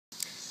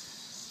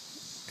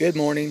Good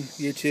morning,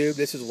 YouTube.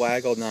 This is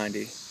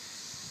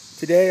Waggle90.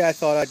 Today I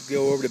thought I'd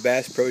go over to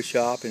Bass Pro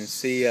Shop and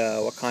see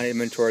what kind of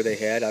inventory they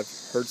had. I've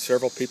heard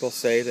several people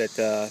say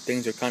that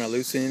things are kind of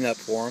loosening up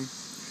for them.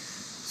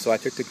 So I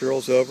took the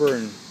girls over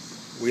and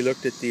we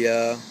looked at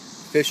the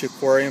fish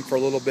aquarium for a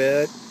little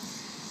bit.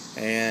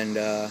 And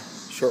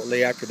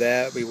shortly after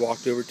that we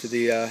walked over to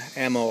the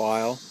ammo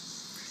aisle.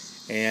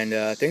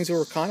 And things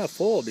were kind of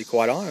full, to be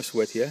quite honest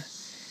with you.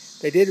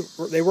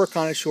 They were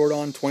kind of short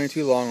on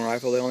 22 long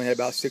rifle. They only had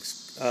about 6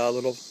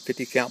 little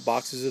 50 count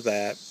boxes of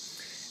that.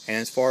 And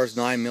as far as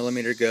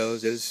 9mm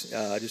goes, there's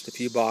just a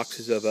few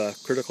boxes of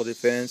critical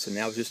defense, and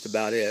that was just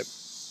about it.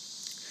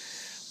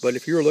 But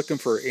if you were looking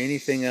for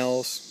anything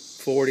else,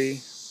 40,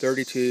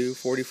 32,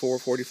 44,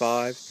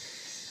 45,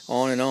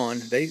 on and on,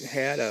 they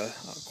had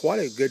quite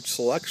a good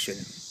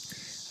selection.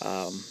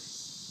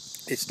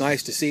 It's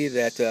nice to see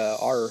that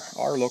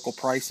our local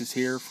prices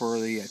here for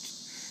the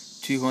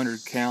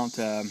 200 count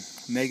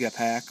mega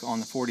pack on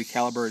the 40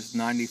 caliber is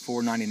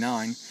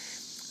 $94.99,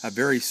 a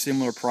very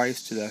similar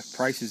price to the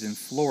prices in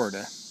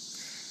Florida.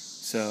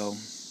 So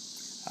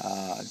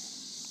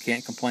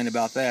can't complain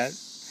about that.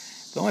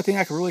 The only thing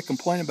I can really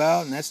complain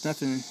about, and that's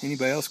nothing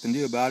anybody else can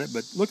do about it,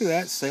 but look at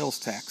that sales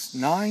tax,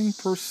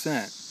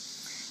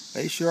 9%.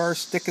 They sure are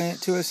sticking it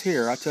to us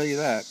here, I'll tell you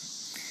that.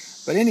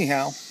 But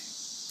anyhow,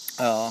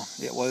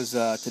 it was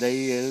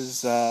today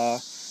is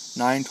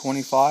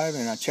 9:25,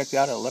 and I checked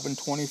out at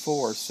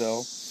 11:24.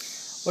 So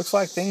looks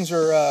like things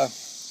are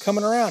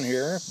coming around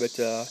here, but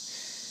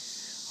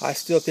I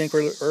still think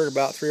we're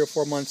about 3 or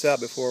 4 months out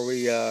before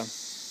we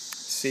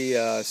see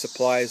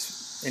supplies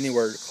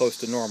anywhere close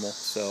to normal.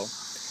 So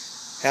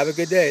have a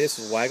good day. This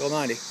is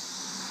Waggle90.